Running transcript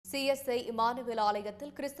CSI Emmanuel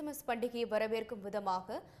ஆலயத்தில் Christmas பண்டிகையை வரவேற்கும்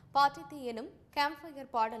விதமாக பாட்டித்தி எனும் கேம்ப்ஃபயர்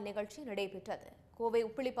பாடல் நிகழ்ச்சி நடைபெற்றது. கோவை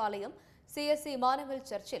உப்பிலிப்பாளையம் CSI இமானுவேல்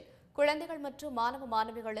சர்ச்சில் குழந்தைகள் மற்றும் மாணவ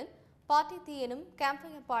மாணவிகளின் பாட்டித்தி எனும்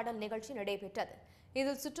கேம்ப்ஃபயர் பாடல் நிகழ்ச்சி நடைபெற்றது.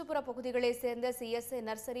 இதில் சுற்றுப்புற பகுதிகளைச் சேர்ந்த CSI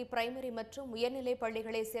நர்சரி, பிரைமரி மற்றும் உயர்நிலை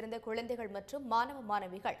பள்ளிகளைச் சேர்ந்த குழந்தைகள் மற்றும் மாணவ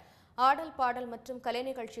மாணவிகள் ஆடல், பாடல் மற்றும் கலை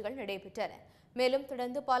நிகழ்ச்சிகள் நடைபெற்றன. மேலும்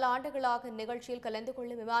தொடர்ந்து பல ஆண்டுகளாக நிகழ்ச்சியில் கலந்து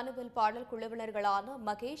கொள்ளும் இமானுவேல் பாடல் குழுவினர்களான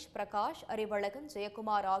மகேஷ், பிரகாஷ், அறிவழகன்,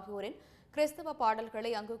 ஜெயக்குமார் ஆகியோரின் கிறிஸ்தவ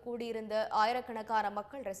பாடல்களை அங்கு கூடியிருந்த ஆயிரக்கணக்கான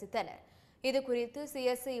மக்கள் ரசித்தனர். இதுகுறித்து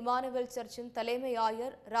CSI இமானுவேல் சர்ச்சின் தலைமை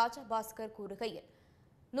ஆயர் ராஜபாஸ்கர் கூறுகையில்,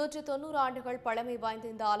 190 ஆண்டுகள் பழமை வாய்ந்த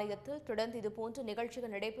இந்த ஆலயத்தில் தொடர்ந்து இதுபோன்ற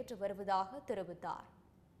நிகழ்ச்சிகள் நடைபெற்று வருவதாக தெரிவித்தார்.